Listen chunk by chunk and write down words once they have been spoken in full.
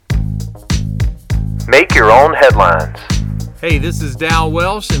Make your own headlines. Hey, this is Dal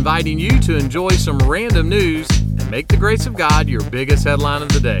Welsh inviting you to enjoy some random news and make the grace of God your biggest headline of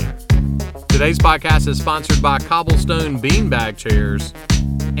the day. Today's podcast is sponsored by Cobblestone Beanbag Chairs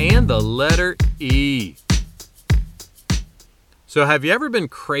and the letter E. So have you ever been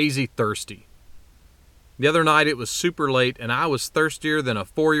crazy thirsty? The other night it was super late and I was thirstier than a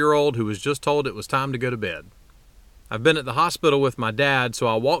 4-year-old who was just told it was time to go to bed. I've been at the hospital with my dad, so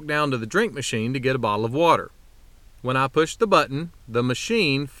I walked down to the drink machine to get a bottle of water. When I pushed the button, the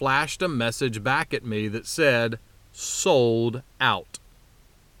machine flashed a message back at me that said, "Sold out."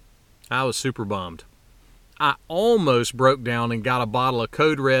 I was super bummed. I almost broke down and got a bottle of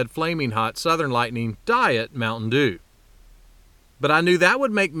Code Red Flaming Hot Southern Lightning Diet Mountain Dew. But I knew that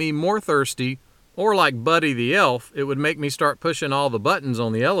would make me more thirsty, or like Buddy the Elf, it would make me start pushing all the buttons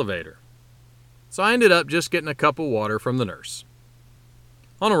on the elevator. So I ended up just getting a cup of water from the nurse.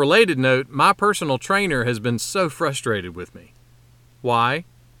 On a related note, my personal trainer has been so frustrated with me. Why?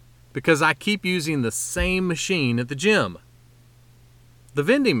 Because I keep using the same machine at the gym. The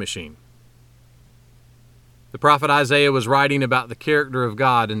vending machine. The prophet Isaiah was writing about the character of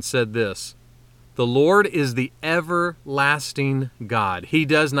God and said this, "The Lord is the everlasting God. He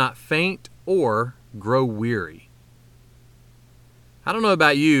does not faint or grow weary." I don't know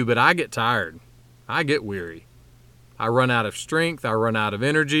about you, but I get tired. I get weary. I run out of strength. I run out of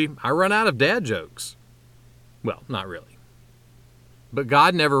energy. I run out of dad jokes. Well, not really. But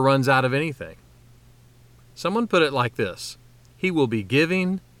God never runs out of anything. Someone put it like this: He will be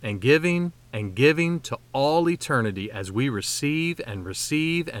giving and giving and giving to all eternity as we receive and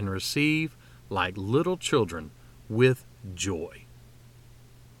receive and receive like little children with joy.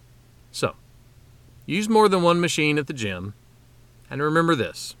 So, use more than one machine at the gym. And remember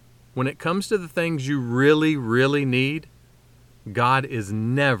this: when it comes to the things you really, really need, God is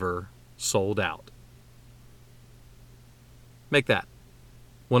never sold out. Make that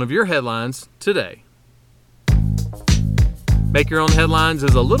one of your headlines today. Make Your Own Headlines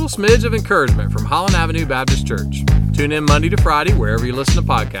is a little smidge of encouragement from Holland Avenue Baptist Church. Tune in Monday to Friday wherever you listen to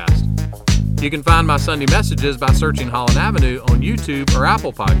podcasts. You can find my Sunday messages by searching Holland Avenue on YouTube or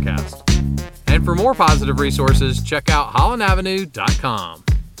Apple Podcasts. And for more positive resources, check out hollandavenue.com.